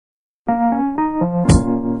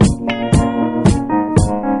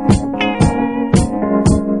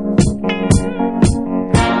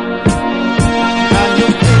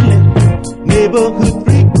neighborhood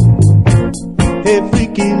freak. Hey,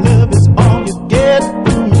 freaky love is all you get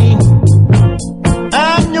from me.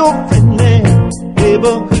 I'm your friendly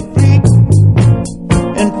neighborhood freak,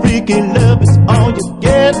 and freaky love is all you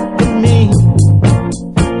get from me.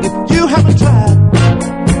 If you haven't tried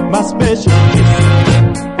my special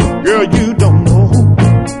kiss, girl, you don't know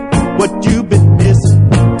what you've been missing.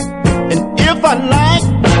 And if I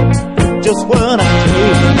like just what I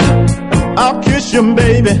taste, I'll kiss you,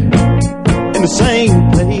 baby, in the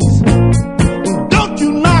same place. And don't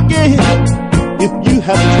you knock it if you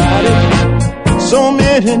haven't tried it. So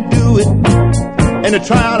many do it and they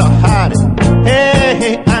try to hide it.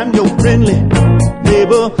 Hey, I'm your friendly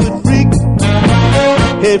neighborhood freak.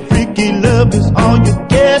 Hey, freaky love is all you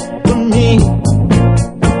get from me.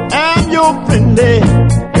 I'm your friendly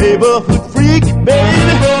neighborhood freak,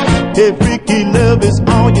 baby. Hey, freaky love is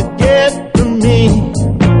all you get from me.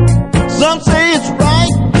 Some say it's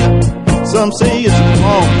right, some say it's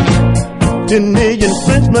wrong. 10 million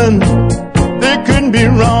Frenchmen, they couldn't be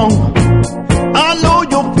wrong. I know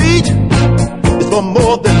your feet is for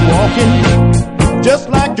more than walking, just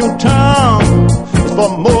like your tongue is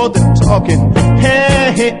for more than talking.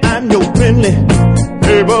 Hey, I'm your friendly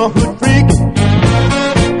neighborhood freak.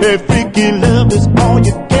 Hey, freaky love is all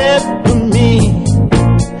you get from me.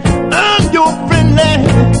 I'm your friendly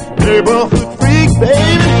neighborhood freak,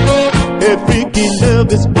 baby. Hey, freaky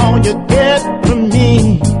love is all you get from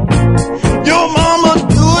me. Your mama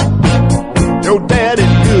do it, your daddy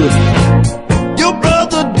do it, your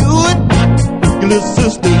brother do it, your little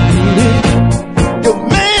sister do it, your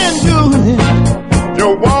man do it,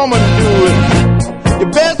 your woman do it,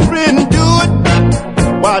 your best friend do it.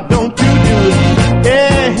 Why don't you do it?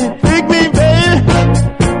 Yeah, freak me, baby,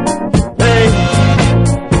 hey,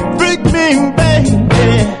 freak me, baby,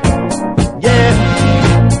 yeah,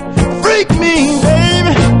 freak me,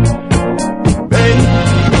 baby, baby,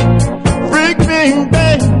 freak me,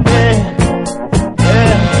 baby,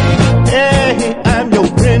 yeah, hey, I'm your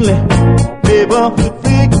friendly neighborhood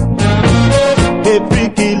freak. Hey,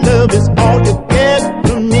 freaky love is all you get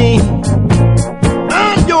from me.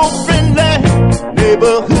 I'm your friendly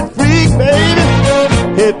neighborhood freak, baby.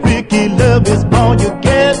 Hey, freaky love is all you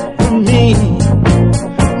get from me.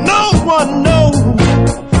 No one knows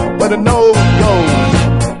what a no goes,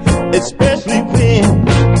 especially when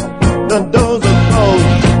the doors are closed.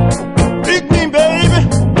 Freak me, baby,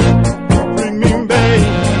 freak me, baby,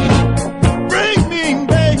 freak me,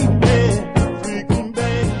 baby, freak me,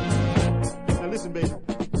 baby. Now listen, baby,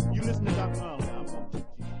 you listen to Dr. Arnold now.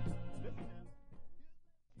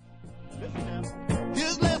 Listen now.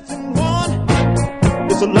 Here's lesson 1.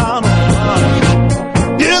 It's a lot of fun.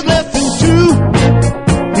 Here's lesson 2.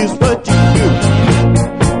 Here's what you do.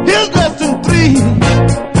 Here's lesson 3.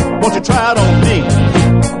 Won't you try it on me?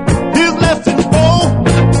 Here's lesson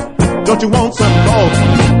 4. Don't you want some more?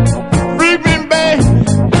 Freak me, baby,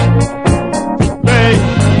 baby.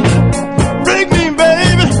 Freak me,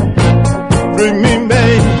 baby. Freak me,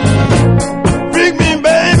 baby. Freak me,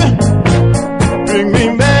 baby. Freak me,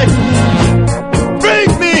 baby.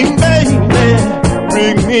 Freak me, baby.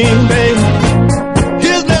 Freak me, baby.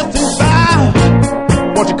 Here's lesson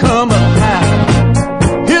 5. Won't you come up high?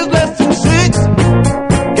 Here's lesson 6.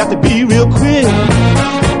 Got to be real quick.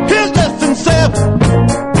 Here's lesson 7.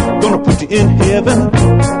 Gonna put you in heaven.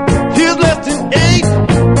 Here's lesson 8.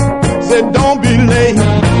 Said don't be late.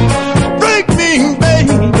 Freak me,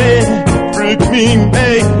 baby. Freak me,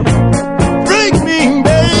 baby. Freak me,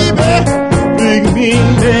 baby. Freak me,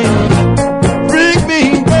 baby. Freak me,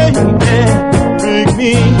 baby. Freak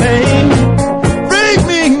me, baby. Freak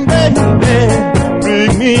me, baby.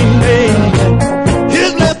 Freak me, baby.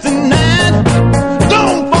 Here's lesson 9.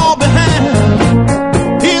 Don't fall behind.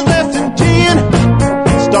 Here's lesson 10.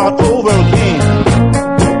 Start over again.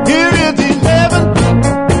 Here is 11.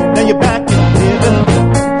 Now you're back in heaven.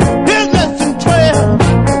 Here's lesson 12.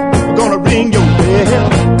 We're gonna ring your bell.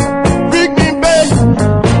 Freak me, baby.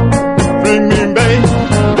 Freak me, baby.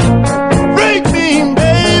 Freak me,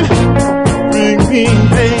 baby. Freak me,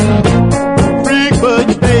 baby. Freak for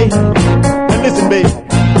you, baby. Now listen, baby.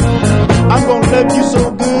 I'm gonna love you so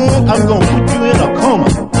good, I'm gonna put you in a coma.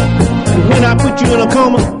 And when I put you in a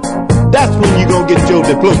coma, that's when you gonna get your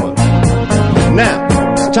diploma. Now,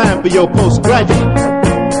 it's time for your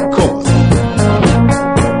postgraduate course.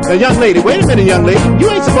 Now, young lady, wait a minute, young lady. You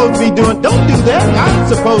ain't supposed to be doing, don't do that. I'm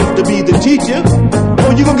supposed to be the teacher.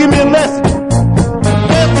 Oh, you gonna give me a lesson?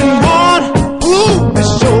 Lesson 1, ooh, this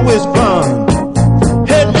show is fun.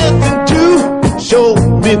 Hey, lesson 2, show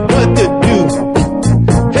me what to do.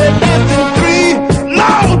 Hey, lesson 3,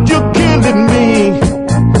 Lord, you're killing me.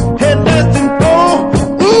 Hey, lesson 4,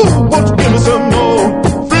 ooh, won't you give me some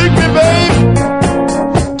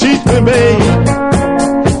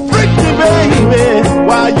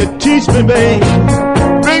me, babe.